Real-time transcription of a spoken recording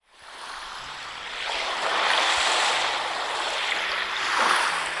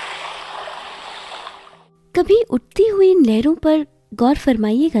कभी उठती हुई इन लहरों पर गौर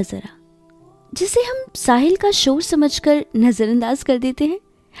फरमाइएगा ज़रा, जिसे हम साहिल का शोर समझकर नज़रअंदाज कर देते हैं।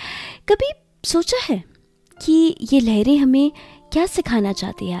 कभी सोचा है कि ये लहरें हमें क्या सिखाना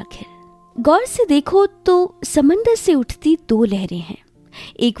चाहती है आखिर? गौर से देखो तो समंदर से उठती दो लहरें हैं।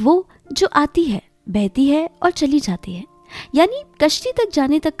 एक वो जो आती है, बहती है और चली जाती है, यानी कश्ती तक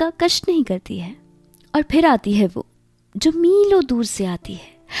जाने तक का कष्ट नहीं करती है। और फिर आती है वो जो मीलों दूर से आती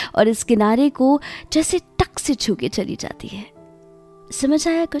है और इस किनारे को जैसे टक से छू के चली जाती है। समझ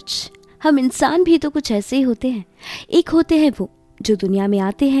आया कुछ? हम इंसान भी तो कुछ ऐसे ही होते हैं। एक होते हैं वो जो दुनिया में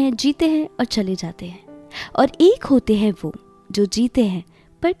आते हैं, जीते हैं और चले जाते हैं, और एक होते हैं वो जो जीते हैं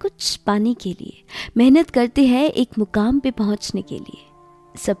पर कुछ पाने के लिए, मेहनत करते हैं एक मुकाम पे पहुंचने के लिए,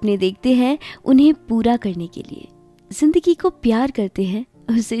 सपने देखते हैं उन्हें पूरा करने के लिए, जिंदगी को प्यार करते हैं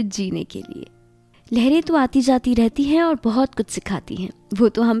उसे जीने के लिए। लहरें तो आती जाती रहती हैं और बहुत कुछ सिखाती हैं। वो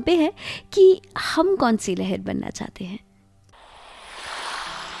तो हम पे है कि हम कौन सी लहर बनना चाहते हैं।